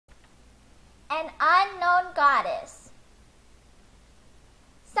an unknown goddess.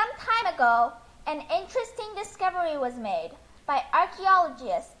 Some time ago, an interesting discovery was made by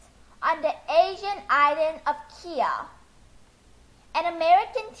archaeologists on the Asian island of Kia. An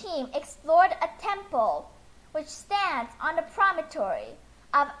American team explored a temple which stands on the promontory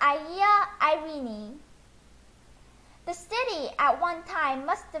of Ayia Irene. The city at one time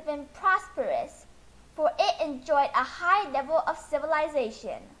must have been prosperous, for it enjoyed a high level of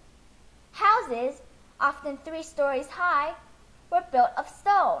civilization. Houses, often 3 stories high, were built of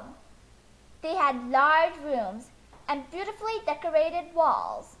stone. They had large rooms and beautifully decorated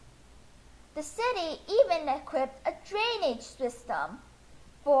walls. The city even equipped a drainage system,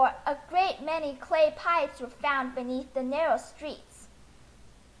 for a great many clay pipes were found beneath the narrow streets.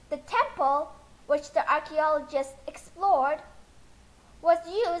 The temple, which the archaeologists explored, was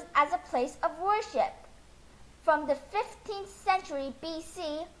used as a place of worship from the 15th century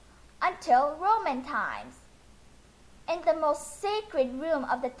BC until Roman times. In the most sacred room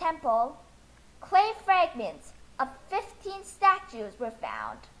of the temple, clay fragments of 15 statues were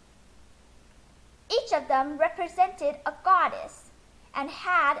found. Each of them represented a goddess and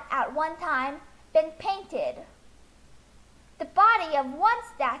had at one time been painted. The body of one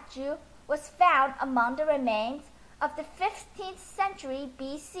statue was found among the remains of the 15th century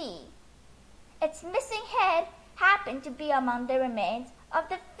BC. Its missing head happened to be among the remains of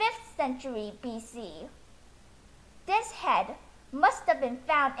the 5th century BC. This head must have been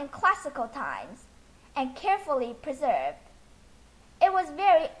found in classical times and carefully preserved. It was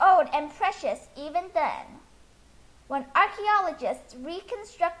very old and precious even then. When archaeologists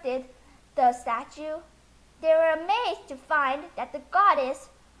reconstructed the statue, they were amazed to find that the goddess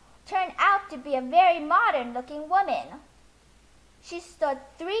turned out to be a very modern-looking woman. She stood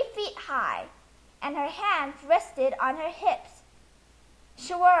 3 feet high, and her hands rested on her hips.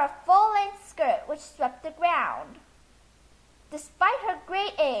 She wore a full-length skirt which swept the ground. Despite her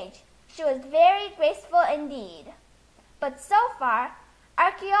great age, she was very graceful indeed. But so far,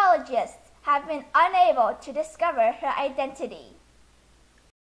 archaeologists have been unable to discover her identity.